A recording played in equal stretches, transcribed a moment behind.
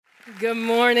Good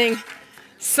morning.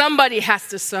 Somebody has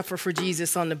to suffer for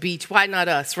Jesus on the beach. Why not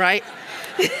us, right?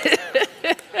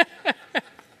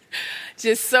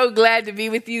 Just so glad to be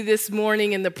with you this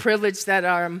morning, and the privilege that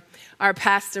our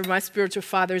pastor, my spiritual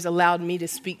father, has allowed me to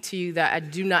speak to you, that I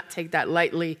do not take that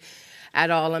lightly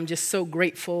at all. I'm just so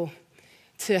grateful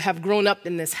to have grown up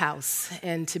in this house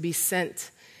and to be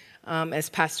sent, as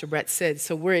Pastor Brett said.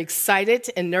 So we're excited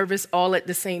and nervous all at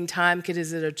the same time because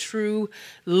it's a true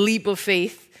leap of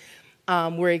faith.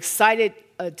 We're excited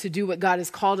to do what God has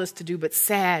called us to do, but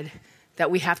sad that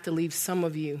we have to leave some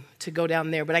of you to go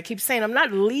down there. But I keep saying I'm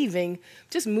not leaving,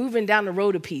 just moving down the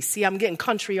road a piece. See, I'm getting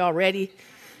country already.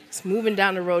 Just moving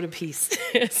down the road a piece.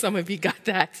 Some of you got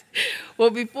that. Well,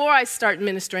 before I start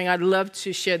ministering, I'd love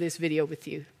to share this video with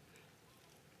you.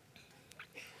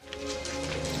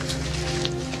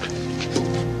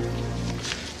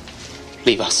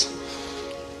 Leave us.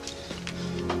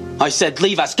 I said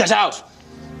leave us. Get out!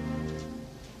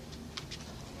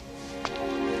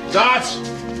 Dad!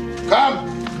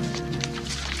 Come!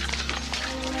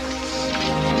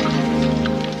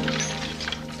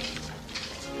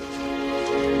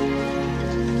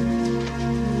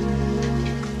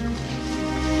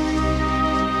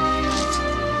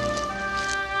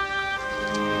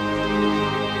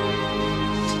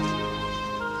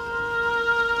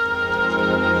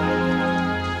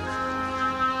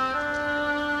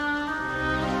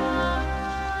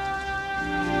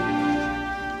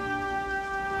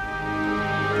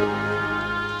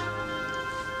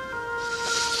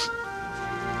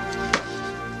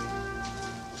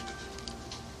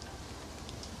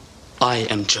 I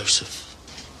am Joseph.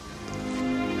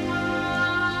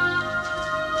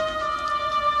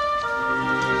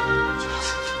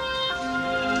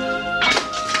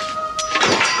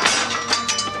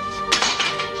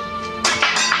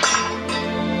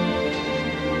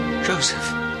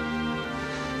 Joseph.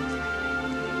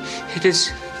 It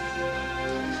is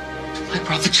my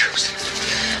brother Joseph.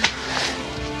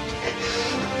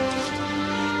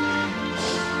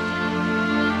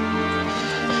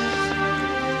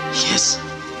 Yes,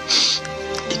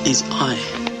 it is I.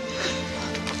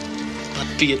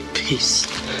 But be at peace.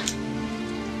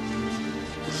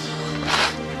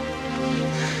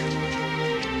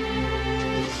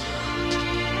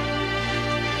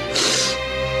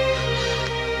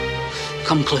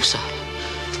 Come closer.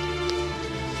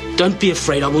 Don't be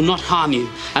afraid, I will not harm you.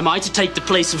 Am I to take the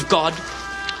place of God?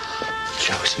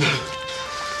 Joseph.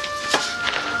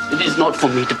 It is not for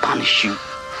me to punish you.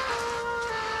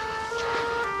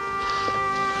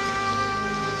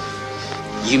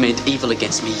 You meant evil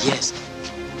against me, yes.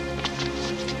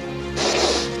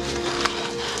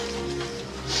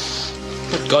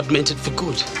 But God meant it for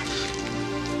good.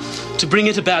 To bring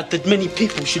it about that many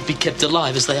people should be kept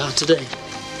alive as they are today.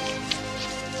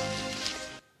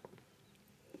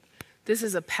 This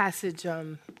is a passage,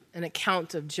 an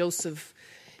account of Joseph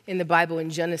in the Bible in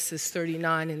Genesis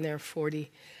 39 and there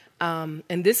 40.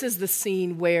 And this is the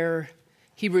scene where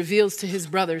he reveals to his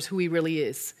brothers who he really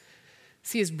is.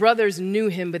 See, his brothers knew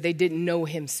him, but they didn't know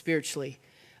him spiritually.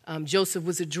 Joseph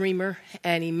was a dreamer,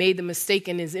 and he made the mistake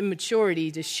in his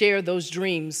immaturity to share those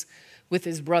dreams with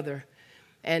his brother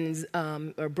and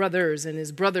or brothers. And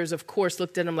his brothers, of course,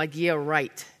 looked at him like, yeah,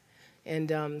 right.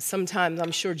 And sometimes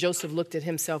I'm sure Joseph looked at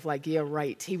himself like, yeah,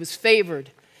 right. He was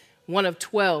favored. One of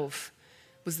 12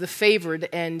 was the favored,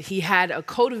 and he had a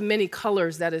coat of many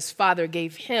colors that his father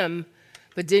gave him,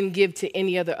 but didn't give to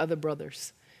any other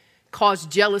brothers.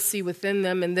 Caused jealousy within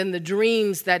them, and then the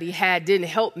dreams that he had didn't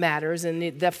help matters,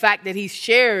 and the fact that he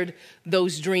shared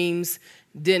those dreams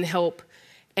didn't help,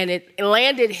 and it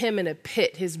landed him in a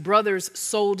pit. His brothers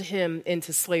sold him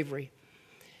into slavery,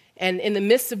 and in the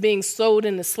midst of being sold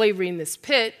into slavery in this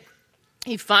pit,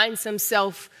 he finds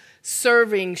himself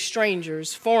serving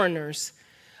strangers, foreigners.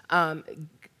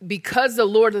 Because the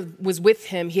Lord was with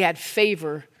him, he had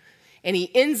favor. And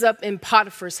he ends up in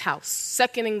Potiphar's house,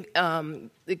 second in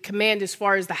the command as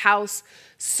far as the house,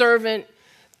 servant,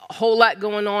 a whole lot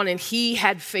going on, and he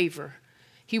had favor.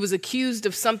 He was accused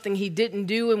of something he didn't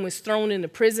do and was thrown into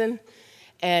prison.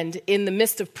 And in the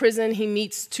midst of prison, he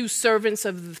meets two servants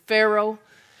of the Pharaoh.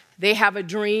 They have a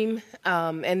dream,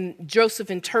 and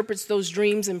Joseph interprets those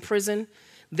dreams in prison.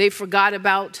 They forgot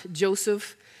about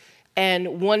Joseph.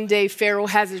 And one day Pharaoh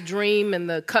has a dream, and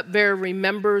the cupbearer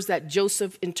remembers that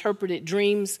Joseph interpreted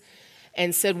dreams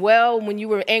and said, well, when you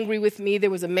were angry with me, there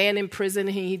was a man in prison,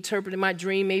 and he interpreted my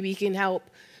dream. Maybe he can help.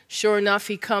 Sure enough,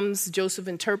 he comes. Joseph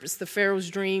interprets the Pharaoh's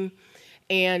dream,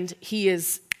 and he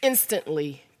is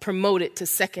instantly promoted to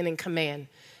second in command.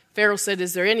 Pharaoh said,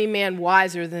 is there any man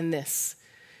wiser than this?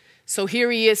 So here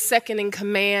he is, second in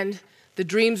command. The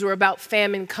dreams were about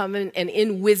famine coming, and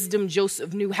in wisdom,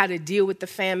 Joseph knew how to deal with the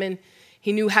famine.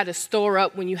 He knew how to store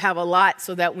up when you have a lot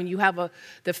so that when you have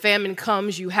the famine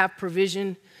comes, you have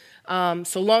provision.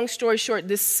 So long story short,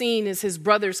 this scene is his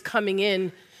brothers coming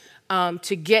in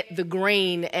to get the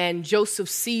grain, and Joseph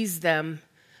sees them,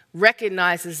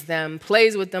 recognizes them,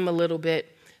 plays with them a little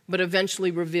bit, but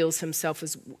eventually reveals himself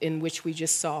in which we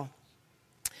just saw.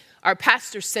 Our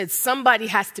pastor said somebody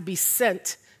has to be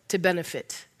sent to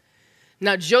benefit.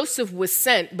 Now, Joseph was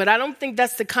sent, but I don't think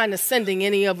that's the kind of sending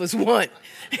any of us want.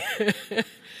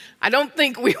 I don't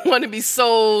think we want to be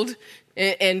sold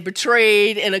and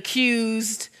betrayed and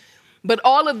accused. But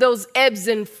all of those ebbs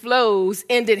and flows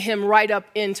ended him right up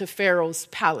into Pharaoh's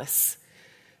palace.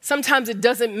 Sometimes it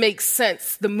doesn't make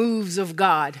sense, the moves of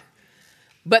God,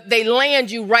 but they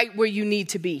land you right where you need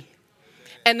to be.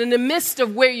 And in the midst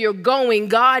of where you're going,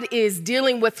 God is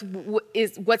dealing with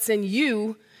what's in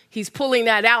you. He's pulling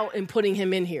that out and putting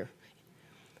him in here.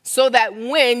 So that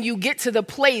when you get to the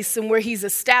place and where he's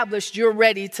established, you're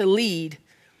ready to lead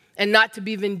and not to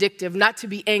be vindictive, not to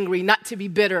be angry, not to be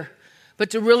bitter, but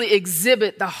to really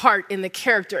exhibit the heart and the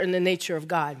character and the nature of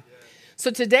God.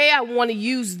 So today I want to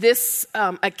use this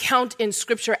account in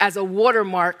Scripture as a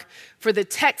watermark for the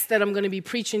text that I'm going to be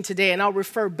preaching today, and I'll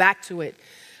refer back to it.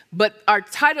 But our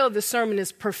title of the sermon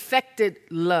is Perfected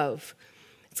Love.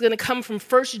 It's going to come from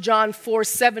 1 John 4,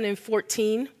 7 and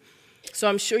 14. So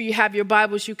I'm sure you have your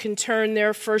Bibles. You can turn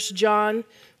there, 1 John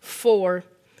 4,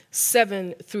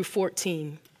 7 through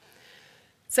 14.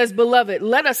 It says, "Beloved,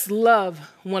 let us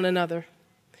love one another.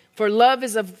 For love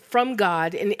is from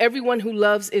God, and everyone who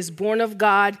loves is born of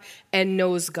God and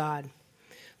knows God.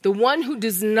 The one who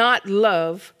does not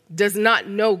love does not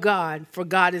know God, for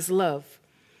God is love.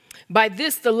 By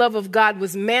this the love of God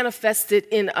was manifested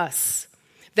in us,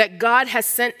 that God has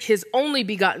sent his only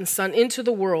begotten Son into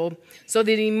the world so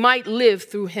that he might live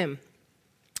through him.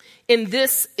 In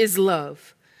this is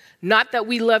love, not that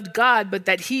we loved God, but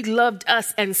that he loved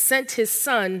us and sent his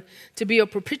Son to be a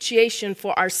propitiation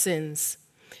for our sins.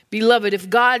 Beloved, if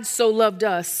God so loved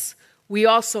us, we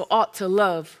also ought to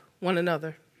love one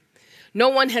another. No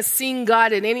one has seen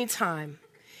God at any time.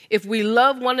 If we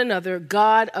love one another,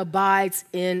 God abides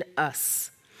in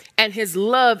us, and his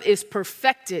love is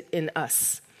perfected in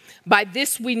us. By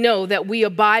this we know that we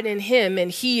abide in him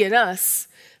and he in us,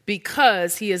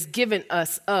 because he has given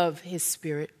us of his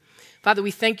Spirit." Father,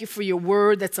 we thank you for your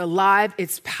word that's alive.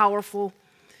 It's powerful.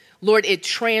 Lord, it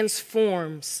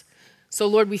transforms. So,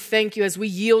 Lord, we thank you as we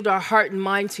yield our heart and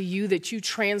mind to you that you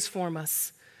transform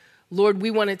us. Lord,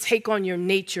 we want to take on your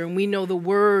nature, and we know the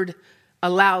word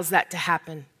allows that to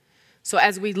happen. So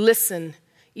as we listen,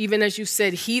 even as you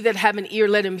said, he that have an ear,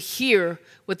 let him hear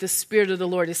what the Spirit of the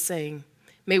Lord is saying.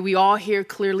 May we all hear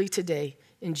clearly today.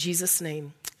 In Jesus'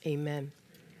 name, amen.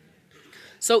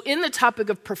 So in the topic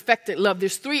of perfected love,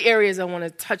 there's 3 areas I want to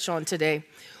touch on today.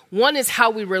 1 is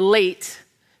how we relate.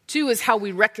 2 is how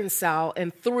we reconcile.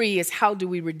 And 3 is how do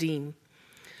we redeem.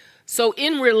 So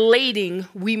in relating,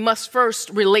 we must first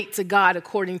relate to God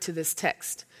according to this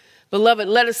text. Beloved,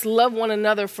 let us love one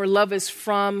another, for love is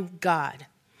from God.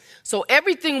 So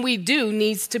everything we do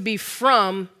needs to be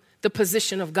from the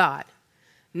position of God,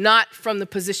 not from the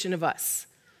position of us.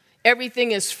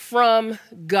 Everything is from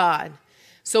God.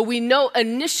 So we know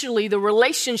initially the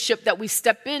relationship that we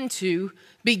step into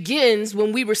begins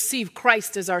when we receive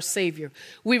Christ as our Savior.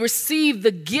 We receive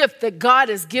the gift that God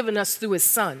has given us through his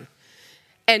Son.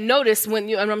 And notice,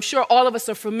 and I'm sure all of us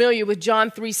are familiar with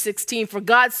John 3:16, for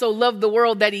God so loved the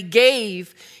world that he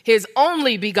gave his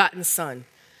only begotten Son.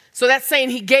 So that's saying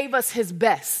he gave us his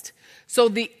best. So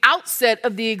the outset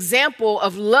of the example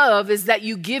of love is that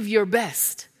you give your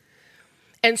best.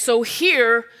 And so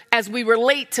here, as we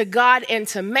relate to God and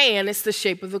to man, it's the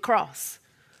shape of the cross.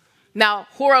 Now,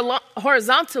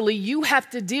 horizontally, you have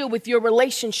to deal with your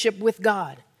relationship with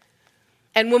God.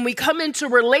 And when we come into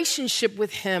relationship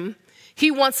with him,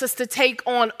 he wants us to take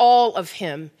on all of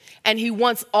him, and he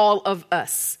wants all of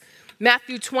us.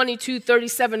 Matthew 22,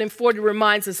 37 and 40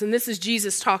 reminds us, and this is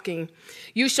Jesus talking,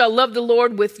 "You shall love the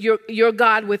Lord with your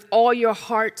God with all your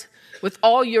heart, with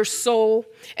all your soul,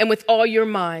 and with all your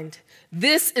mind.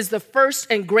 This is the first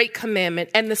and great commandment,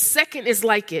 and the second is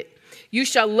like it. You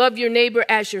shall love your neighbor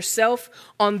as yourself.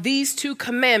 On these 2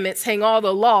 commandments hang all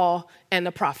the law and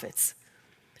the prophets."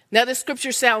 Now, this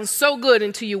scripture sounds so good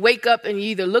until you wake up and you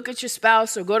either look at your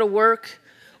spouse or go to work,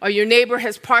 or your neighbor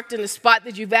has parked in a spot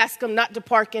that you've asked them not to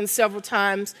park in several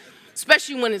times,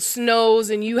 especially when it snows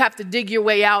and you have to dig your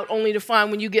way out only to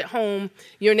find when you get home,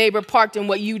 your neighbor parked in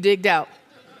what you digged out.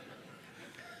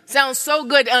 Sounds so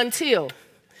good until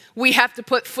we have to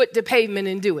put foot to pavement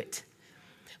and do it.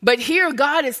 But here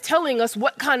God is telling us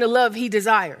what kind of love he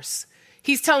desires.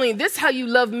 He's telling this is how you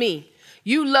love me.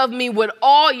 You love me with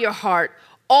all your heart,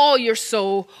 all your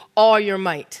soul, all your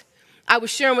might. I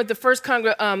was sharing with the first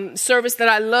service that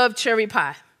I love cherry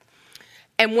pie.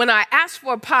 And when I asked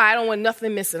for a pie, I don't want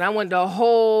nothing missing. I want the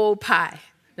whole pie.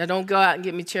 Now, don't go out and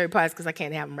get me cherry pies because I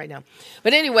can't have them right now.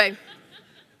 But anyway,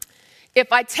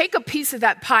 if I take a piece of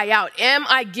that pie out, am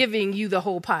I giving you the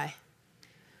whole pie?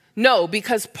 No,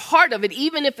 because part of it,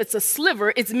 even if it's a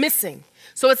sliver, it's missing.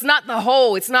 So it's not the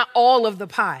whole, it's not all of the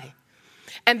pie.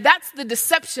 And that's the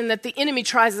deception that the enemy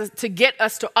tries to get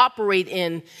us to operate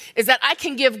in, is that I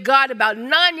can give God about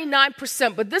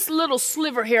 99%, but this little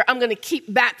sliver here, I'm going to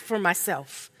keep back for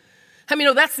myself. I mean,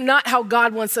 no, that's not how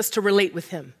God wants us to relate with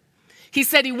him. He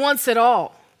said he wants it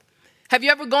all. Have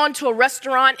you ever gone to a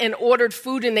restaurant and ordered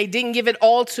food and they didn't give it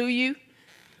all to you?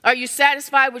 Are you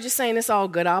satisfied with just saying, it's all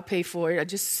good, I'll pay for it, I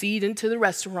just seed into the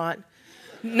restaurant?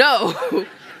 No,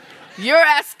 you're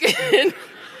asking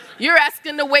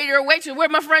the waiter or waitress, where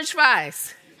are my French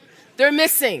fries? They're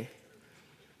missing.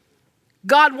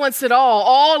 God wants it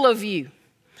all of you.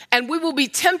 And we will be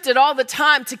tempted all the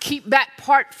time to keep back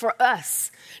part for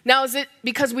us. Now, is it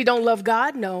because we don't love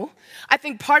God? No. I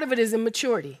think part of it is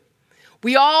immaturity.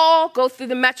 We all go through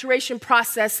the maturation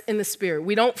process in the spirit.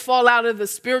 We don't fall out of the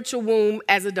spiritual womb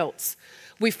as adults.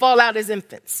 We fall out as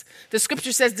infants. The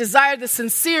scripture says, desire the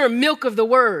sincere milk of the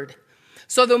word.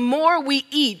 So the more we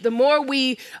eat, the more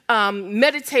we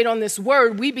meditate on this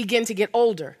word, we begin to get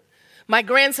older. My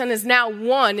grandson is now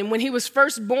 1, and when he was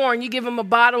first born, you give him a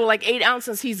bottle like 8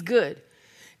 ounces, he's good.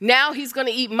 Now he's going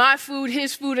to eat my food,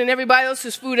 his food, and everybody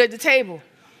else's food at the table.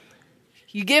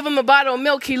 You give him a bottle of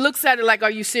milk, he looks at it like,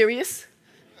 are you serious?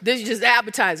 This is just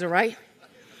appetizer, right?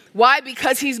 Why?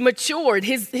 Because he's matured.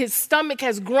 His stomach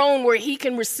has grown where he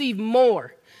can receive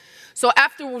more. So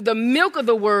after the milk of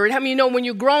the word, how many know when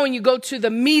you're growing, you go to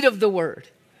the meat of the word?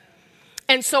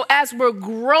 And so as we're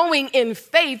growing in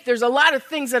faith, there's a lot of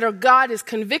things that God is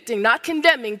convicting, not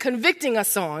condemning, convicting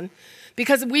us on,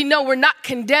 because we know we're not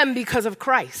condemned because of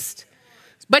Christ.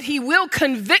 But he will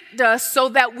convict us so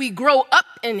that we grow up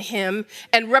in him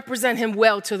and represent him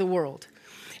well to the world.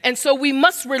 And so we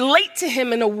must relate to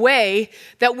him in a way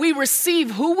that we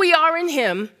receive who we are in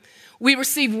him, we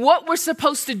receive what we're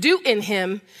supposed to do in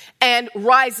him, and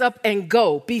rise up and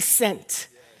go, be sent.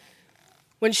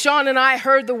 When Sean and I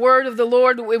heard the word of the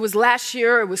Lord, it was last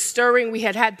year, it was stirring. We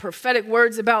had prophetic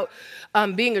words about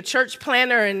being a church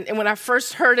planner. And when I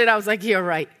first heard it, I was like, yeah,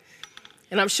 right.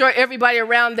 And I'm sure everybody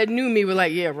around that knew me were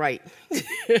like, yeah, right.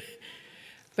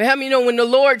 But how many know when the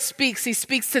Lord speaks, he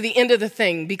speaks to the end of the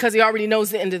thing because he already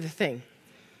knows the end of the thing.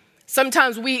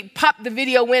 Sometimes we pop the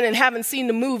video in and haven't seen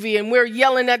the movie and we're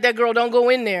yelling at that girl, don't go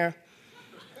in there.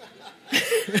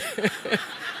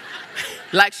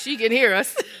 Like she can hear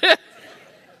us.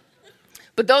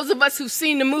 But those of us who've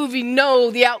seen the movie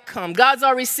know the outcome. God's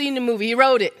already seen the movie. He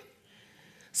wrote it.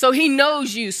 So he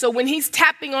knows you. So when he's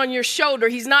tapping on your shoulder,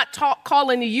 he's not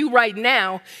calling to you right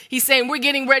now. He's saying, we're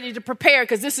getting ready to prepare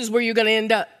because this is where you're going to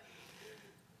end up.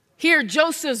 Here,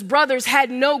 Joseph's brothers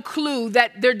had no clue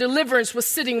that their deliverance was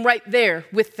sitting right there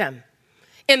with them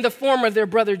in the form of their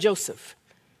brother Joseph.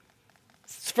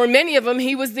 For many of them,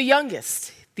 he was the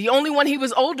youngest. The only one he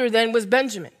was older than was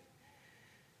Benjamin.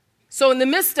 So in the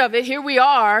midst of it, here we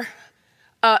are,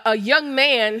 a young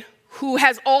man who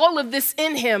has all of this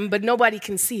in him, but nobody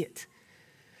can see it.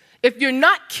 If you're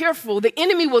not careful, the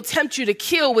enemy will tempt you to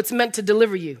kill what's meant to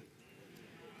deliver you.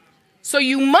 So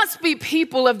you must be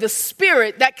people of the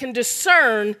spirit that can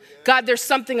discern, God, there's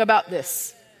something about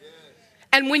this.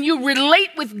 And when you relate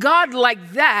with God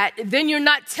like that, then you're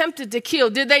not tempted to kill.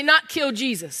 Did they not kill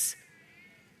Jesus?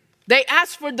 They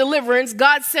asked for deliverance.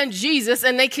 God sent Jesus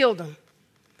and they killed him.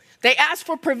 They asked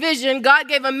for provision. God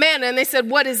gave them manna and they said,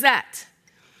 what is that?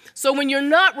 So when you're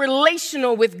not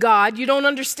relational with God, you don't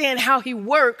understand how he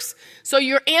works. So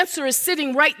your answer is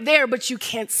sitting right there, but you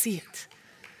can't see it.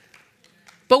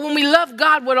 But when we love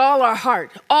God with all our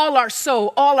heart, all our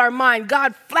soul, all our mind,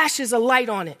 God flashes a light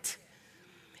on it.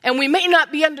 And we may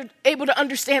not be able to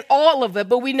understand all of it,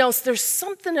 but we know there's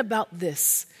something about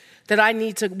this that I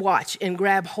need to watch and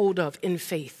grab hold of in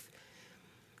faith.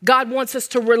 God wants us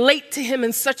to relate to him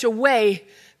in such a way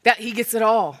that he gets it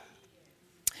all.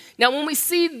 Now, when we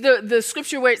see the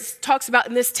scripture where it talks about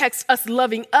in this text, us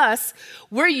loving us,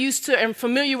 we're used to and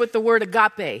familiar with the word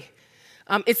agape.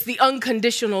 It's the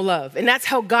unconditional love. And that's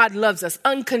how God loves us,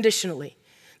 unconditionally.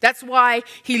 That's why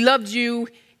he loved you,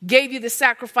 gave you the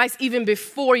sacrifice even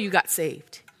before you got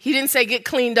saved. He didn't say, get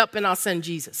cleaned up and I'll send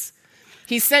Jesus.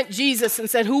 He sent Jesus and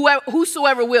said,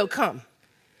 whosoever will come.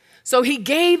 So he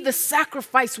gave the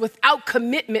sacrifice without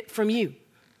commitment from you.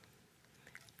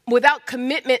 without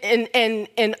commitment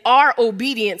and our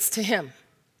obedience to him.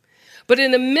 But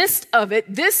in the midst of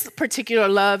it, this particular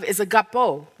love is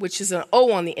agapo, which is an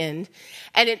O on the end.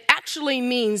 And it actually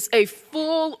means a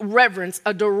full reverence,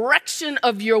 a direction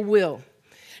of your will.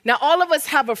 Now, all of us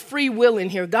have a free will in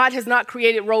here. God has not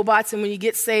created robots, and when you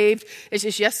get saved, it's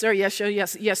just yes, sir, yes, sir,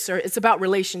 yes, yes, sir. It's about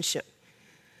relationship.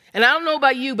 And I don't know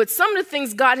about you, but some of the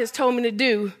things God has told me to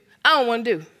do, I don't want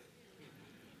to do.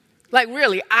 Like,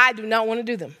 really, I do not want to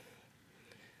do them.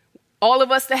 All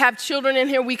of us that have children in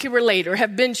here, we can relate or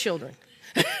have been children.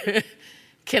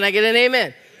 Can I get an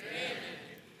amen? Amen?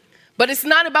 But it's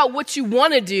not about what you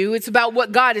want to do. It's about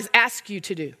what God has asked you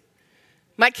to do.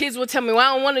 My kids will tell me, well,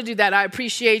 I don't want to do that. I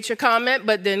appreciate your comment,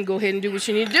 but then go ahead and do what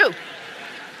you need to do.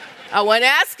 I wasn't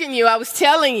asking you. I was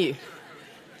telling you.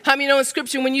 How many know in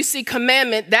Scripture when you see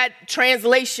commandment, that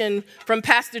translation from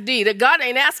Pastor D, that God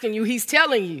ain't asking you, he's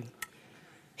telling you.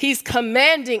 He's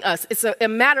commanding us. It's a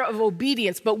matter of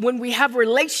obedience. But when we have a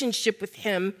relationship with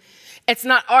him, it's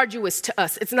not arduous to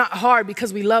us. It's not hard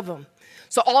because we love him.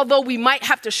 So although we might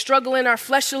have to struggle in our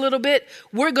flesh a little bit,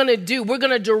 we're going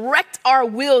to direct our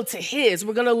will to his.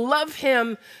 We're going to love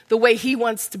him the way he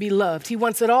wants to be loved. He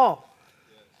wants it all.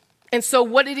 And so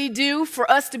what did he do for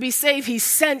us to be saved? He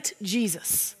sent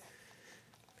Jesus.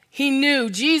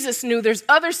 Jesus knew there's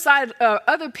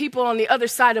other people on the other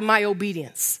side of my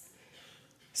obedience.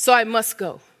 So I must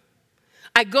go.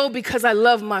 I go because I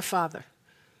love my Father.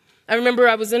 I remember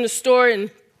I was in the store and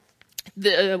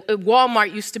the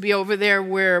Walmart used to be over there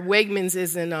where Wegmans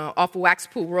is off of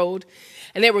Waxpool Road.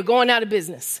 And they were going out of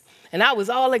business. And I was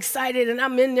all excited and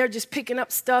I'm in there just picking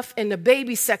up stuff. In the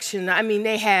baby section, I mean,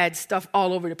 they had stuff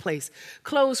all over the place.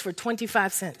 Clothes for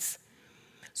 25 cents.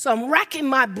 So I'm racking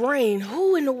my brain.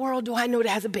 Who in the world do I know that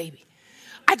has a baby?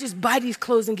 I just buy these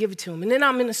clothes and give it to them. And then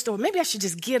I'm in the store. Maybe I should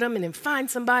just get them and then find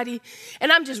somebody.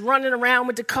 And I'm just running around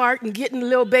with the cart and getting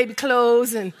little baby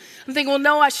clothes. And I'm thinking, well,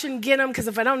 no, I shouldn't get them because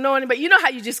if I don't know anybody, you know how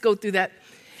you just go through that.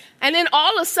 And then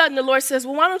all of a sudden the Lord says,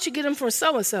 well, why don't you get them from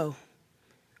so-and-so?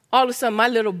 All of a sudden my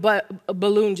little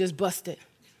balloon just busted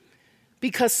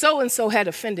because so-and-so had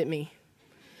offended me.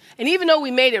 And even though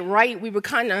we made it right, we were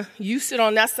kind of, you sit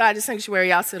on that side of the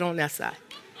sanctuary, I'll sit on that side.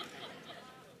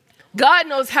 God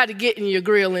knows how to get in your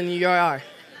grill and in your yard.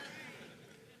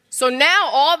 So now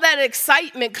all that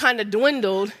excitement kind of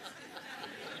dwindled,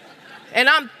 and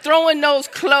I'm throwing those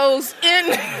clothes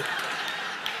in.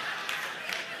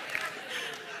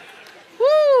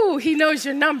 Woo, he knows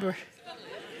your number.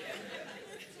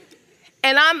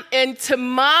 And to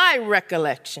my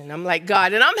recollection, I'm like,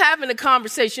 God, and I'm having a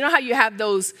conversation. You know how you have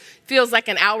those, feels like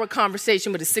an hour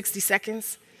conversation, but it's 60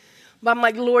 seconds? But I'm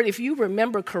like, Lord, if you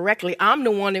remember correctly, I'm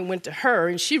the one that went to her,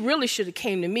 and she really should have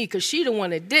came to me because she's the one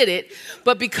that did it.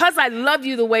 But because I love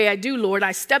you the way I do, Lord,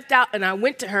 I stepped out and I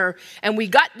went to her, and we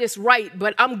got this right,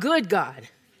 but I'm good, God.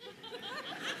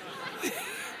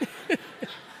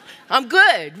 I'm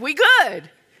good. We good.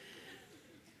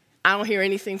 I don't hear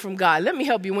anything from God. Let me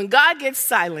help you. When God gets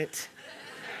silent,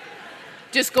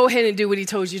 just go ahead and do what he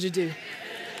told you to do.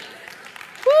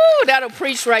 Woo, that'll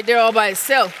preach right there all by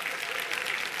itself.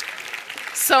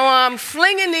 So I'm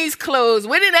flinging these clothes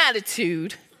with an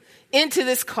attitude into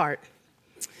this cart.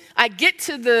 I get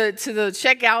to the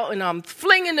checkout and I'm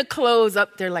flinging the clothes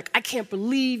up there like, I can't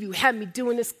believe you had me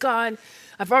doing this, God.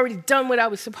 I've already done what I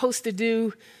was supposed to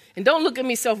do. And don't look at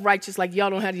me self-righteous like y'all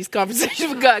don't have these conversations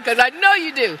with God, because I know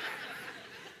you do.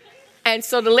 And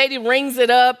so the lady rings it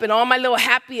up, and all my little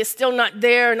happy is still not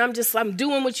there. And I'm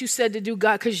doing what you said to do,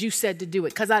 God, because you said to do it,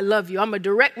 because I love you. I'm going to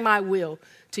direct my will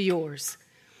to yours.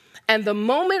 And the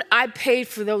moment I paid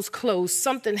for those clothes,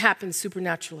 something happened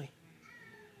supernaturally.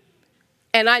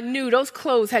 And I knew those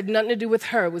clothes had nothing to do with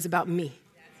her. It was about me.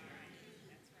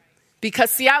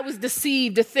 Because, see, I was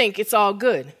deceived to think it's all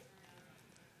good.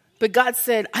 But God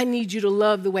said, I need you to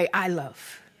love the way I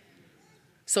love.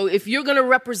 So if you're going to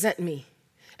represent me,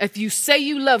 if you say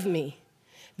you love me,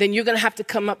 then you're going to have to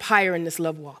come up higher in this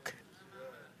love walk.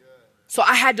 So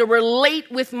I had to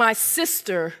relate with my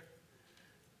sister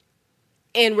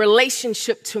in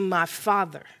relationship to my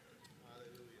father.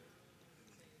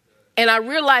 And I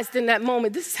realized in that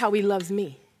moment, this is how he loves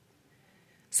me.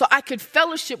 So I could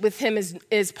fellowship with him,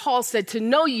 as Paul said, to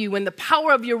know you and the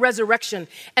power of your resurrection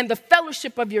and the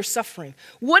fellowship of your suffering.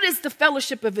 What is the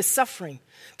fellowship of his suffering?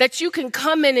 That you can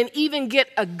come in and even get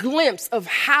a glimpse of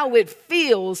how it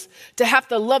feels to have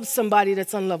to love somebody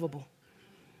that's unlovable.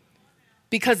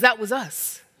 Because that was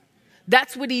us.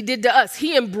 That's what he did to us.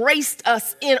 He embraced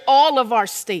us in all of our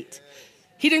state.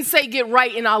 He didn't say, get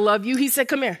right and I'll love you. He said,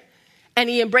 come here. And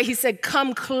he said,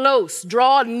 come close,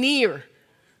 draw near.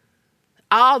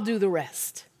 I'll do the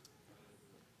rest.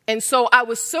 And so I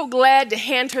was so glad to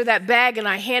hand her that bag, and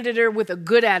I handed her with a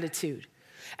good attitude.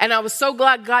 And I was so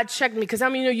glad God checked me, because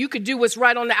you could do what's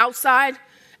right on the outside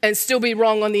and still be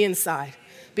wrong on the inside,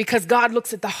 because God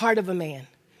looks at the heart of a man.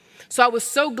 So I was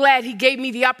so glad he gave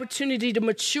me the opportunity to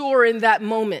mature in that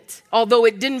moment. Although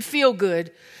it didn't feel good,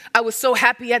 I was so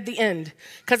happy at the end,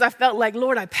 because I felt like,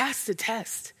 Lord, I passed the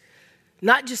test.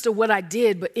 Not just of what I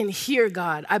did, but in here,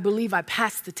 God, I believe I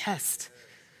passed the test.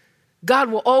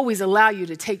 God will always allow you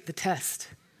to take the test.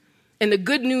 And the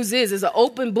good news is it's an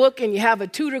open book, and you have a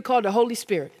tutor called the Holy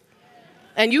Spirit.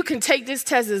 And you can take this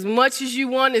test as much as you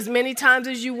want, as many times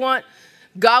as you want.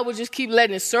 God will just keep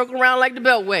letting it circle around like the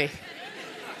Beltway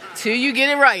till you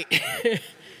get it right.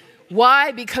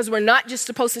 Why? Because we're not just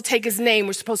supposed to take his name,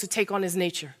 we're supposed to take on his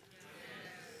nature.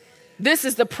 This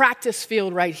is the practice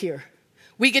field right here.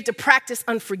 We get to practice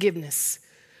unforgiveness.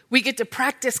 We get to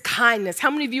practice kindness. How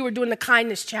many of you are doing the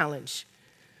kindness challenge?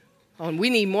 Oh, we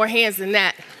need more hands than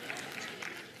that.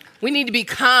 We need to be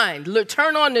kind. Look,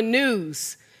 turn on the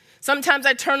news. Sometimes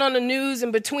I turn on the news,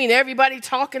 and between everybody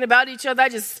talking about each other, I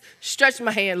just stretch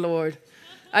my hand, Lord.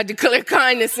 I declare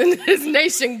kindness in this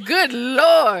nation. Good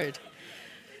Lord.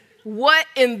 What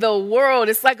in the world?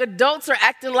 It's like adults are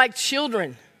acting like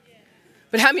children.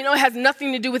 But how many know it has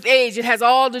nothing to do with age? It has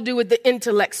all to do with the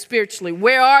intellect spiritually.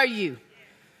 Where are you?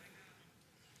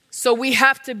 So we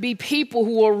have to be people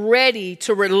who are ready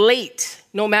to relate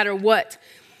no matter what.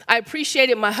 I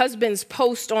appreciated my husband's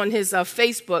post on his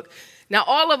Facebook. Now,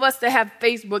 all of us that have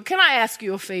Facebook, can I ask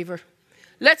you a favor?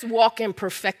 Let's walk in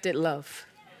perfected love.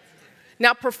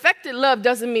 Now, perfected love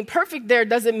doesn't mean perfect there,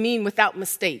 doesn't mean without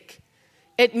mistake.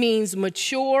 It means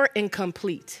mature and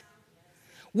complete.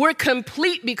 We're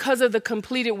complete because of the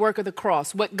completed work of the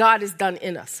cross, what God has done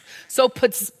in us. So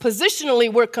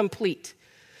positionally, we're complete.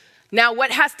 Now,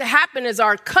 what has to happen is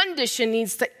our condition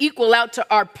needs to equal out to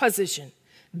our position.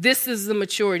 This is the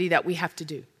maturity that we have to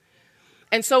do.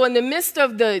 And so in the midst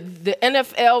of the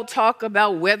NFL talk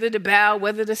about whether to bow,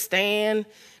 whether to stand,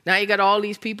 now you got all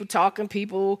these people talking,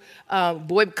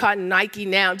 boycotting Nike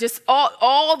now, just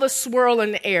all the swirl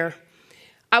in the air.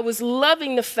 I was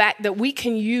loving the fact that we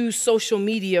can use social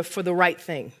media for the right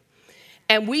thing.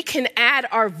 And we can add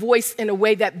our voice in a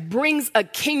way that brings a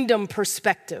kingdom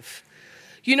perspective.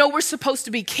 We're supposed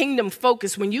to be kingdom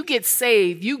focused. When you get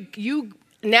saved, you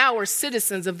now are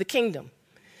citizens of the kingdom.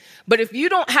 But if you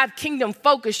don't have kingdom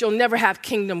focus, you'll never have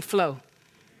kingdom flow.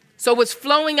 So what's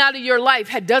flowing out of your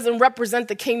life doesn't represent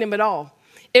the kingdom at all.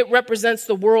 It represents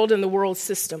the world and the world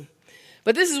system.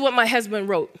 But this is what my husband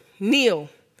wrote. Kneel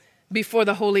before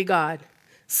the holy God.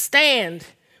 Stand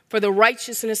for the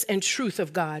righteousness and truth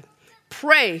of God.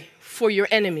 Pray for your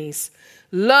enemies.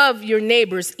 Love your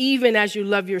neighbors even as you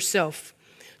love yourself.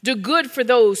 Do good for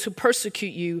those who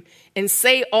persecute you, and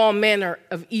say all manner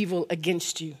of evil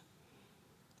against you.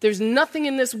 There's nothing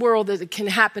in this world that can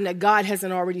happen that God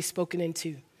hasn't already spoken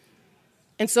into.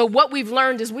 And so what we've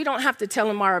learned is we don't have to tell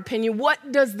him our opinion.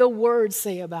 What does the word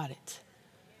say about it?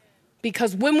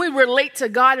 Because when we relate to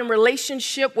God in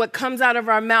relationship, what comes out of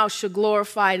our mouth should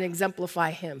glorify and exemplify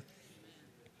him.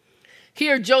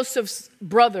 Here, Joseph's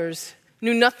brothers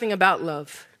knew nothing about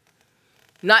love.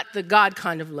 Not the God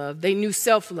kind of love. They knew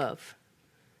self-love.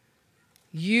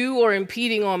 You are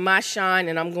impeding on my shine,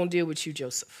 and I'm going to deal with you,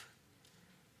 Joseph.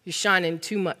 You're shining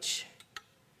too much.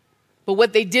 But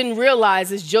what they didn't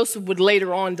realize is Joseph would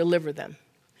later on deliver them.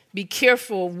 Be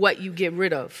careful what you get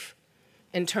rid of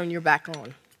and turn your back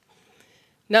on.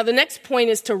 Now, the next point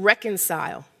is to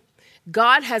reconcile.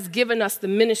 God has given us the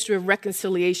ministry of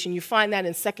reconciliation. You find that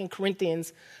in 2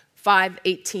 Corinthians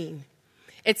 5:18.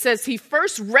 It says he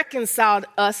first reconciled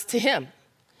us to him.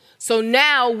 So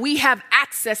now we have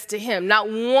access to him. Not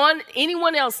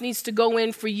anyone else needs to go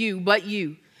in for you but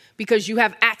you, because you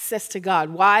have access to God.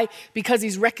 Why? Because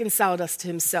he's reconciled us to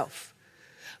himself.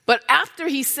 But after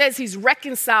he says he's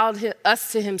reconciled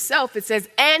us to himself, it says,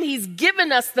 and he's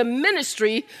given us the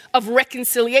ministry of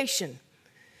reconciliation.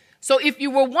 So if you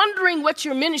were wondering what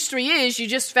your ministry is, you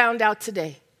just found out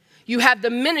today. You have the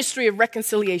ministry of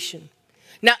reconciliation.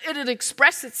 Now, it'll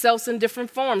express itself in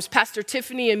different forms. Pastor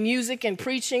Tiffany in music and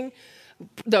preaching,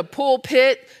 the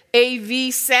pulpit,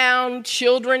 AV, sound,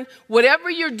 children, whatever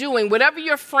you're doing, whatever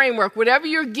your framework, whatever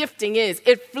your gifting is,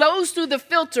 it flows through the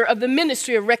filter of the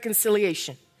ministry of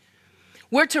reconciliation.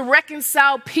 We're to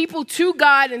reconcile people to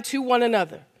God and to one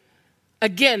another.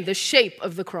 Again, the shape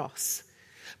of the cross.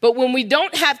 But when we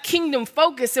don't have kingdom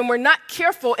focus and we're not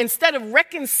careful, instead of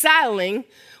reconciling,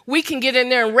 we can get in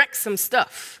there and wreck some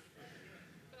stuff.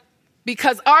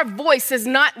 Because our voice is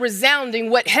not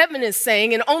resounding what heaven is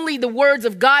saying, and only the words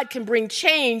of God can bring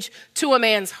change to a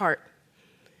man's heart.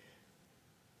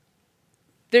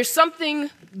 There's something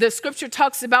the scripture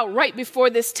talks about right before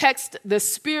this text, the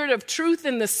spirit of truth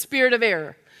and the spirit of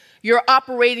error. You're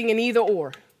operating in either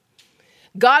or.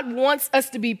 God wants us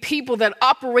to be people that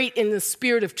operate in the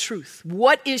spirit of truth.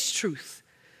 What is truth?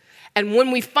 And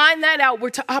when we find that out,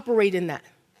 we're to operate in that,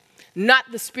 not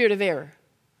the spirit of error.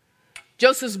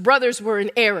 Joseph's brothers were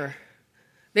in error.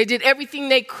 They did everything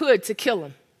they could to kill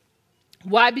him.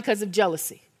 Why? Because of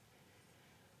jealousy.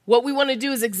 What we want to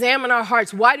do is examine our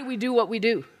hearts. Why do we do what we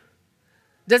do?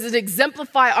 Does it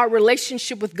exemplify our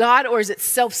relationship with God, or is it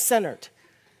self-centered?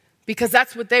 Because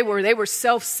that's what they were. They were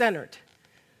self-centered.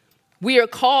 We are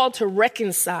called to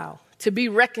reconcile, to be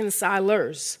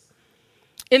reconcilers.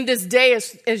 In this day,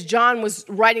 as John was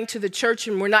writing to the church,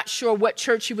 and we're not sure what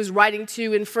church he was writing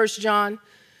to in 1 John,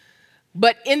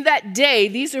 but in that day,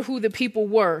 these are who the people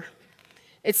were.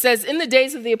 It says, in the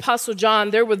days of the Apostle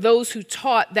John, there were those who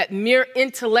taught that mere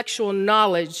intellectual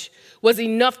knowledge was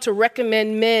enough to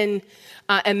recommend men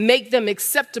and make them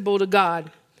acceptable to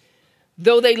God,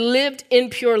 though they lived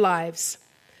impure lives.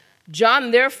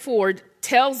 John, therefore,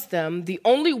 tells them the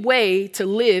only way to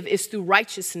live is through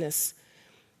righteousness,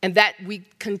 and that we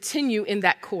continue in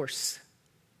that course.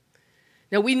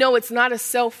 Now, we know it's not a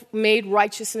self-made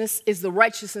righteousness, it's the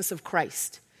righteousness of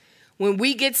Christ. When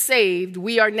we get saved,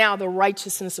 we are now the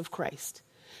righteousness of Christ.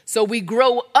 So we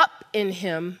grow up in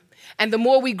him, and the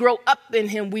more we grow up in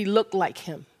him, we look like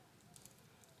him.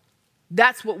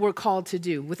 That's what we're called to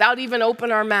do, without even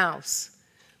opening our mouths.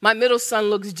 My middle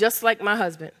son looks just like my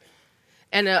husband.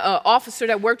 And an officer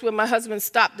that worked with my husband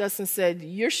stopped us and said,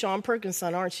 "You're Sean Perkins'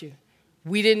 son, aren't you?"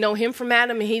 We didn't know him from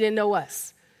Adam, and he didn't know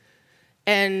us.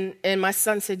 And my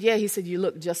son said, "Yeah." He said, "You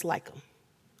look just like him."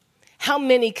 How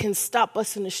many can stop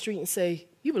us in the street and say,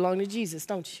 "You belong to Jesus,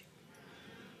 don't you?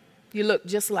 You look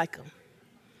just like him"?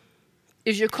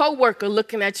 Is your coworker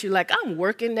looking at you like, "I'm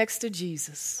working next to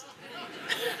Jesus"?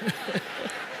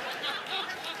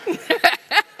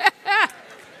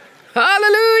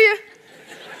 Hallelujah.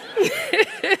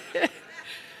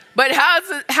 But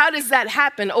how does that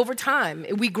happen over time?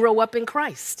 We grow up in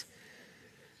Christ.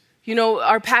 You know,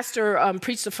 our pastor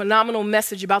preached a phenomenal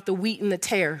message about the wheat and the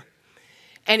tare.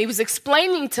 And he was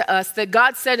explaining to us that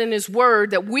God said in his word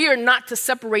that we are not to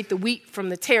separate the wheat from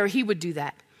the tare. He would do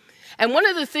that. And one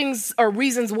of the things or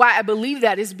reasons why I believe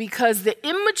that is because the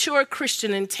immature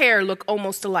Christian and tare look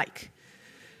almost alike.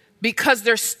 Because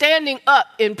they're standing up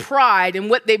in pride in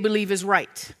what they believe is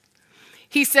right.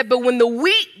 He said, but when the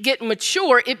wheat get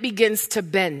mature, it begins to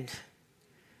bend.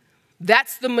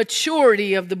 That's the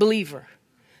maturity of the believer.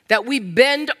 That we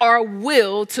bend our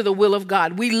will to the will of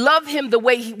God. We love him the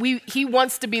way he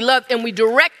wants to be loved, and we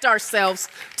direct ourselves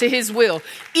to his will,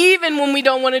 even when we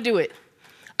don't want to do it.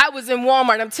 I was in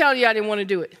Walmart. I'm telling you, I didn't want to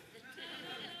do it.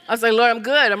 I was like, Lord, I'm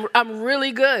good. I'm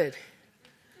really good.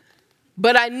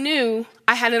 But I knew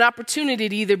I had an opportunity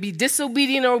to either be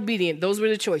disobedient or obedient. Those were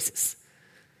the choices.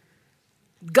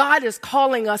 God is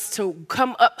calling us to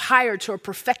come up higher to a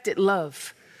perfected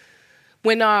love.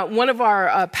 When one of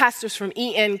our pastors from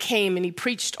EN came and he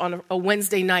preached on a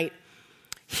Wednesday night,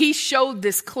 he showed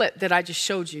this clip that I just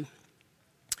showed you.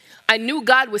 I knew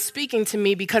God was speaking to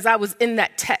me because I was in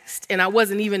that text and I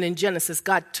wasn't even in Genesis.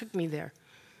 God took me there.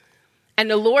 And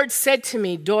the Lord said to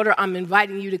me, daughter, I'm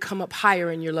inviting you to come up higher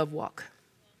in your love walk.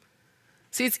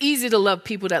 See, it's easy to love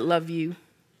people that love you.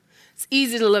 It's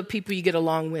easy to love people you get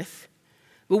along with.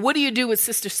 But what do you do with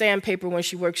Sister Sandpaper when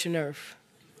she works your nerve?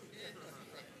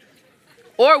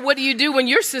 Or what do you do when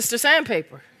you're Sister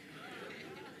Sandpaper?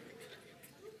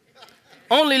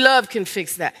 Only love can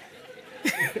fix that.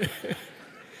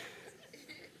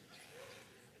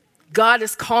 God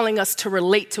is calling us to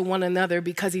relate to one another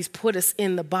because he's put us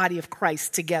in the body of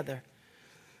Christ together.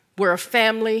 We're a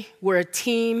family, we're a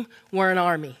team, we're an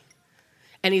army.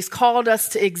 And he's called us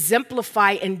to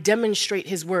exemplify and demonstrate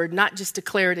his word, not just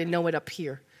declare it and know it up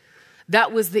here.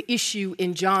 That was the issue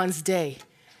in John's day.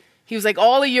 He was like,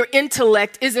 all of your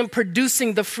intellect isn't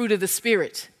producing the fruit of the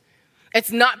Spirit.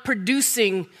 It's not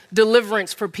producing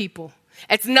deliverance for people.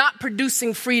 It's not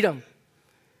producing freedom.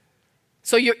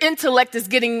 So your intellect is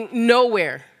getting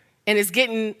nowhere and is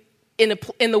getting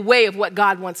in the way of what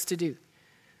God wants to do.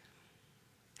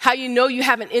 How you know you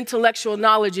have an intellectual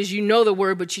knowledge is you know the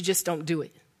word, but you just don't do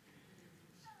it.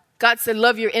 God said,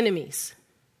 love your enemies.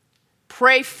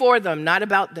 Pray for them, not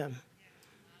about them.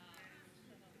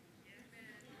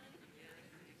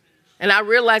 And I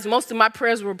realized most of my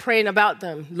prayers were praying about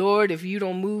them. Lord, if you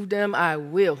don't move them, I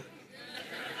will.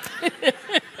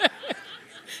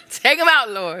 Take them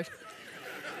out, Lord.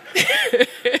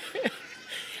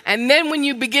 And then when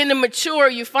you begin to mature,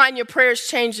 you find your prayers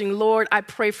changing. Lord, I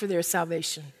pray for their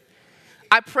salvation.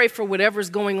 I pray for whatever's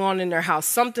going on in their house.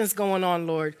 Something's going on,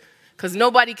 Lord, because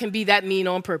nobody can be that mean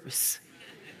on purpose.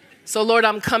 So, Lord,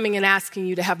 I'm coming and asking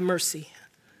you to have mercy.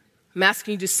 I'm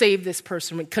asking you to save this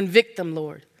person, convict them,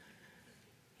 Lord.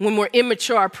 When we're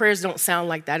immature, our prayers don't sound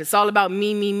like that. It's all about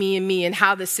me, me, me, and me, and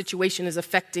how this situation is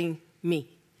affecting me.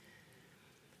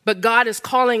 But God is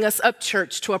calling us up,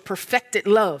 church, to a perfected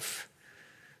love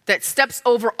that steps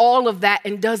over all of that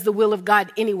and does the will of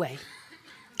God anyway.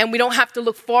 And we don't have to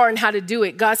look far in how to do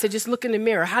it. God said, just look in the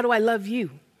mirror. How do I love you?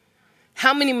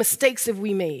 How many mistakes have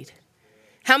we made?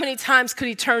 How many times could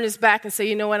he turn his back and say,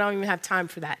 you know what, I don't even have time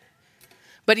for that.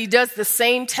 But he does the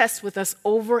same test with us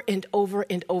over and over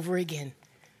and over again.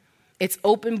 It's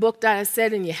open book, that I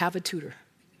said, and you have a tutor.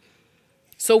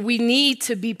 So we need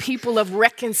to be people of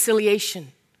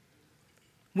reconciliation.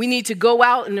 We need to go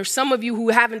out, and there's some of you who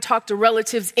haven't talked to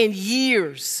relatives in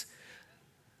years.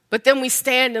 But then we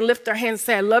stand and lift our hands and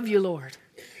say, I love you, Lord.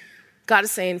 God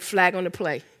is saying, flag on the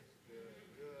play.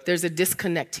 There's a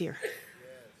disconnect here.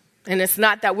 And it's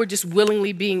not that we're just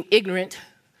willingly being ignorant,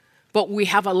 but we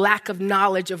have a lack of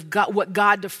knowledge of God, what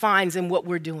God defines and what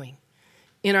we're doing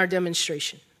in our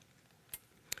demonstration.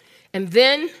 And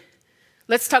then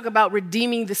let's talk about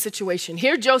redeeming the situation.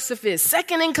 Here Joseph is,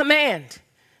 second in command.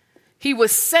 He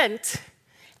was sent,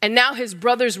 and now his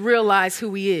brothers realize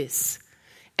who he is.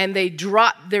 And they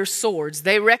drop their swords.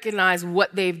 They recognize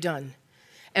what they've done.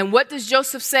 And what does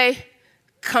Joseph say?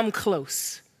 Come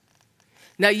close.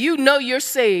 Now, you know you're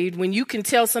saved when you can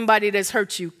tell somebody that's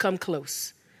hurt you, come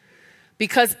close.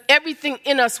 Because everything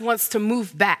in us wants to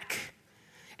move back.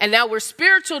 And now we're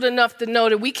spiritual enough to know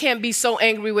that we can't be so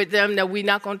angry with them that we're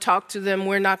not going to talk to them.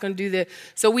 We're not going to do that.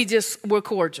 So we're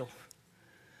cordial.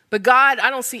 But God,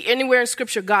 I don't see anywhere in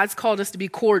Scripture God's called us to be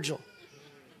cordial.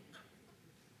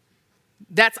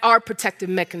 That's our protective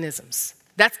mechanisms.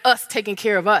 That's us taking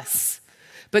care of us.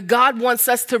 But God wants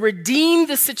us to redeem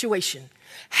the situation.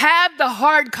 Have the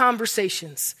hard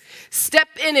conversations. Step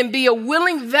in and be a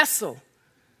willing vessel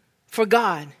for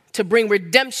God to bring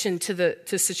redemption to the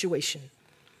situation.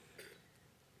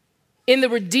 In the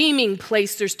redeeming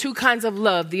place, there's two kinds of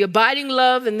love, the abiding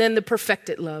love and then the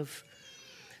perfected love.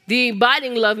 The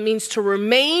abiding love means to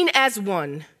remain as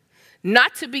one,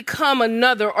 not to become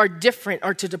another or different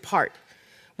or to depart.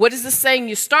 What is the saying?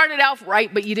 You started out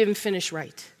right, but you didn't finish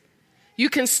right. You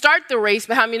can start the race,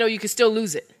 but how many know you can still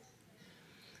lose it?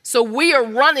 So we are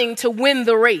running to win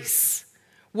the race.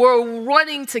 We're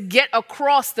running to get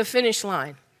across the finish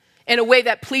line in a way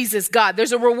that pleases God.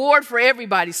 There's a reward for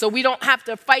everybody, so we don't have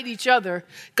to fight each other.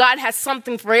 God has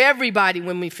something for everybody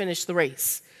when we finish the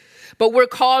race. But we're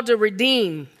called to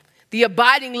redeem the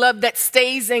abiding love that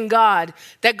stays in God,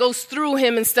 that goes through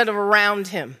him instead of around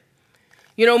him.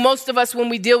 You know, most of us, when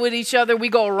we deal with each other, we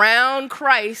go around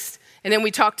Christ and then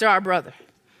we talk to our brother.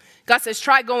 God says,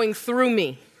 try going through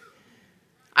me.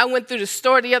 I went through the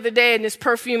store the other day and this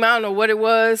perfume, I don't know what it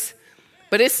was,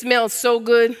 but it smelled so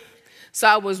good. So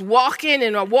I was walking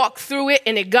and I walked through it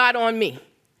and it got on me.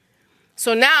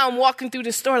 So now I'm walking through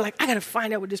the store like, I got to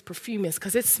find out what this perfume is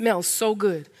because it smells so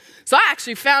good. So I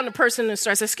actually found the person in the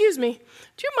store. I said, excuse me,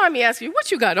 do you mind me asking you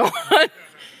what you got on?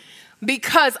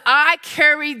 Because I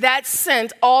carried that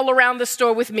scent all around the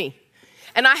store with me.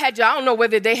 And I don't know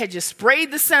whether they had just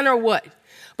sprayed the scent or what,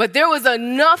 but there was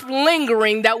enough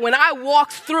lingering that when I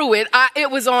walked through it, it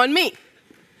was on me.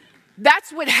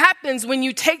 That's what happens when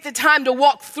you take the time to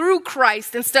walk through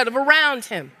Christ instead of around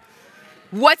him.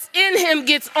 What's in him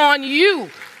gets on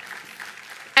you.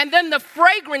 And then the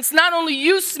fragrance, not only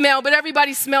you smell, but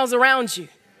everybody smells around you.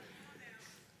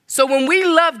 So when we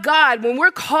love God, when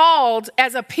we're called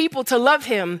as a people to love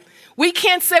him, we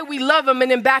can't say we love him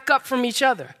and then back up from each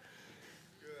other.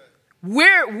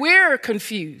 We're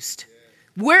confused.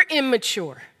 We're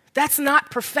immature. That's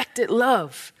not perfected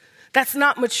love. That's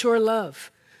not mature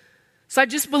love. So I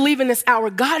just believe in this hour,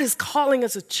 God is calling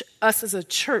us as a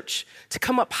church to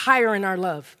come up higher in our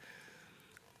love.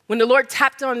 When the Lord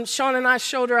tapped on Sean and I's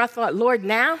shoulder, I thought, Lord,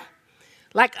 now?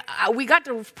 Like, we got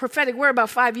the prophetic word about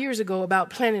 5 years ago about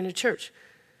planting a church.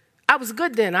 I was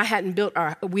good then.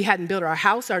 We hadn't built our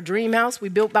house, our dream house. We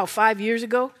built about 5 years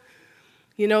ago.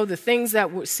 You know, the things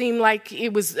that seemed like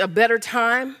it was a better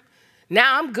time.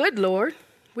 Now I'm good, Lord.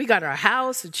 We got our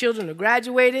house. The children are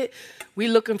graduated. We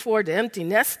looking forward to empty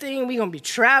nesting. We're going to be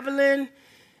traveling.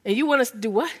 And you want us to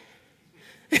do what?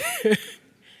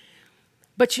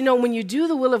 But, you know, when you do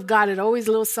the will of God, it always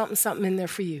a little something in there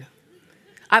for you.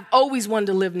 I've always wanted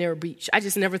to live near a beach. I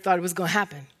just never thought it was going to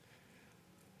happen.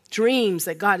 Dreams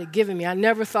that God had given me, I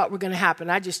never thought were going to happen.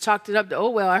 I just chalked it up to, oh,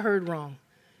 well, I heard wrong.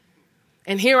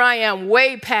 And here I am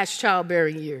way past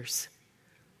childbearing years.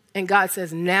 And God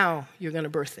says, now you're going to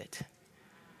birth it.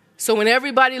 So when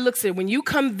everybody looks at it, when you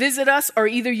come visit us or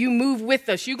either you move with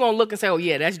us, you're going to look and say, oh,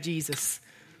 yeah, that's Jesus.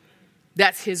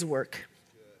 That's his work.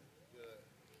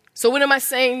 So what am I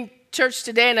saying, church,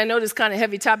 today? And I know this is kind of a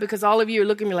heavy topic because all of you are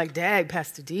looking at me like, dag,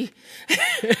 Pastor D.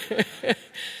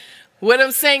 What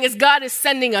I'm saying is God is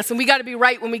sending us, and we got to be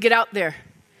right when we get out there.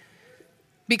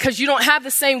 Because you don't have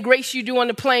the same grace you do on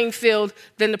the playing field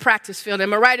than the practice field.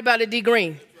 Am I right about it, D.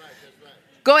 Green? That's right.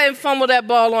 Go ahead and fumble that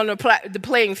ball on the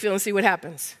playing field and see what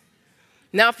happens.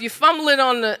 Now, if you fumble it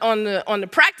on the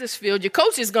practice field, your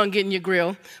coach is going to get in your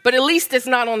grill, but at least it's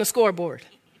not on the scoreboard.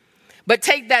 But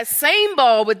take that same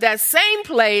ball with that same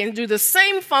play and do the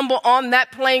same fumble on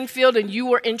that playing field, and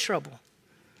you are in trouble.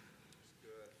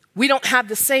 We don't have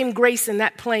the same grace in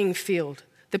that playing field,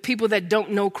 the people that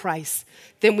don't know Christ,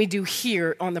 than we do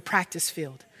here on the practice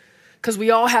field. Because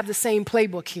we all have the same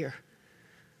playbook here.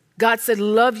 God said,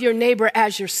 love your neighbor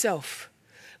as yourself.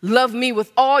 Love me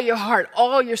with all your heart,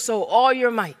 all your soul, all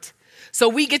your might. So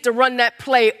we get to run that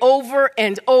play over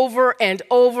and over and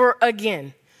over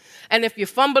again. And if you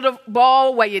fumble the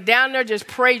ball while you're down there, just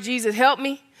pray, Jesus, help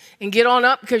me, and get on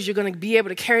up because you're going to be able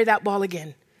to carry that ball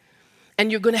again. And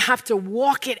you're going to have to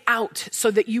walk it out so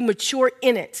that you mature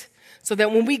in it, so that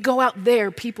when we go out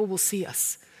there, people will see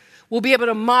us. We'll be able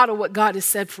to model what God has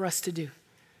said for us to do.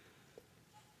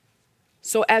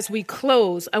 So as we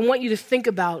close, I want you to think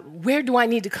about, where do I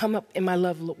need to come up in my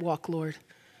love walk, Lord?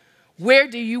 Where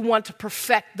do you want to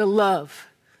perfect the love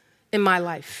in my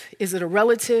life? Is it a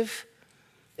relative?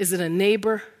 Is it a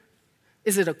neighbor?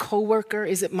 Is it a coworker?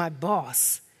 Is it my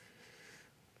boss?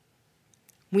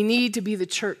 We need to be the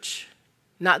church,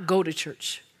 not go to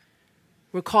church.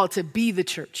 We're called to be the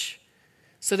church.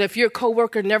 So that if your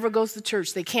coworker never goes to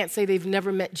church, they can't say they've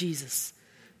never met Jesus,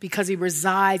 because he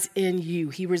resides in you.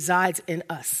 He resides in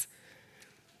us.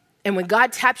 And when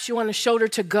God taps you on the shoulder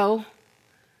to go,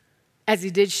 as he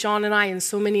did Sean and I and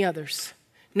so many others,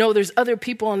 know there's other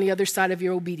people on the other side of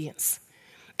your obedience.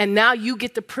 And now you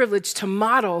get the privilege to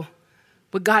model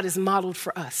what God has modeled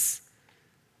for us.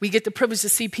 We get the privilege to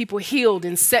see people healed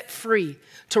and set free,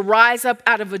 to rise up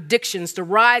out of addictions, to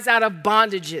rise out of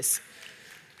bondages.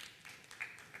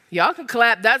 Y'all can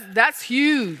clap. That's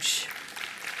huge.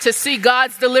 To see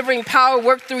God's delivering power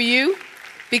work through you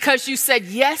because you said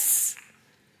yes.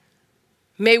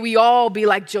 May we all be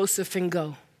like Joseph and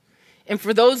go. And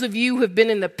for those of you who have been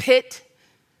in the pit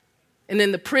and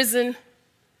in the prison,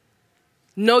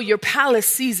 know your palace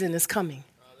season is coming.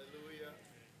 Hallelujah.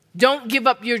 Don't give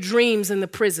up your dreams in the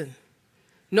prison.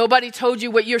 Nobody told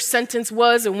you what your sentence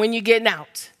was and when you're getting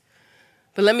out.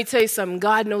 But let me tell you something.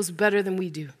 God knows better than we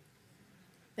do.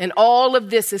 And all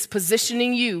of this is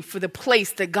positioning you for the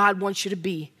place that God wants you to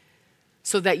be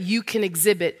so that you can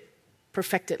exhibit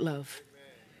perfected love.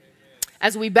 Amen.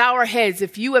 As we bow our heads,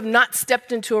 if you have not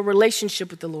stepped into a relationship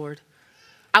with the Lord,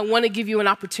 I want to give you an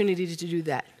opportunity to do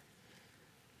that.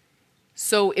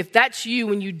 So if that's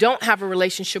you and you don't have a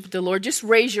relationship with the Lord, just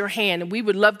raise your hand and we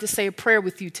would love to say a prayer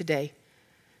with you today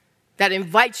that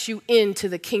invites you into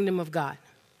the kingdom of God,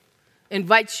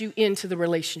 invites you into the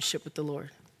relationship with the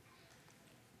Lord.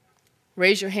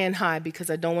 Raise your hand high because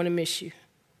I don't want to miss you.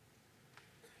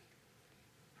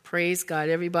 Praise God.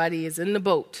 Everybody is in the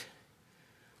boat.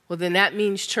 Well, then that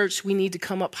means, church, we need to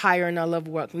come up higher in our love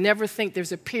walk. Never think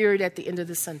there's a period at the end of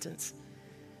the sentence.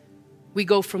 We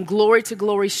go from glory to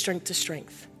glory, strength to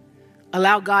strength.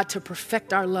 Allow God to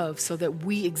perfect our love so that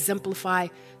we exemplify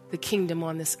the kingdom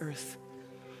on this earth.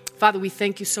 Father, we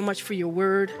thank you so much for your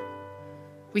word.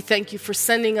 We thank you for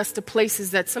sending us to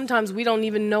places that sometimes we don't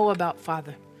even know about,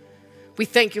 Father. We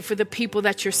thank you for the people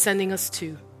that you're sending us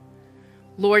to.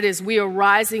 Lord, as we are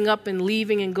rising up and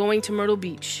leaving and going to Myrtle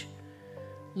Beach,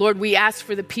 Lord, we ask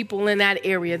for the people in that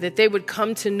area that they would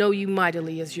come to know you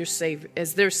mightily as your Savior,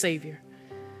 as their Savior.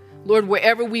 Lord,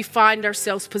 wherever we find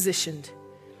ourselves positioned,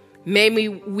 may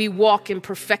we walk in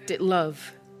perfected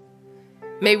love.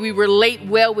 May we relate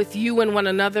well with you and one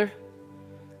another.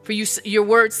 For you, your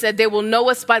word said they will know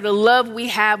us by the love we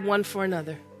have one for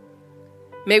another.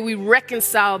 May we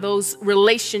reconcile those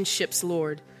relationships,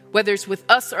 Lord, whether it's with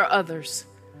us or others,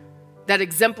 that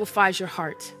exemplifies your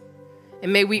heart.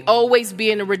 And may we always be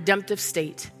in a redemptive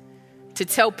state to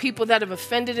tell people that have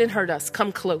offended and hurt us,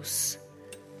 come close.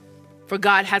 For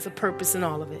God has a purpose in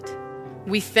all of it.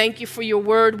 We thank you for your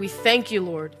word. We thank you,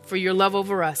 Lord, for your love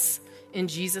over us. In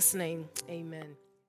Jesus' name, amen.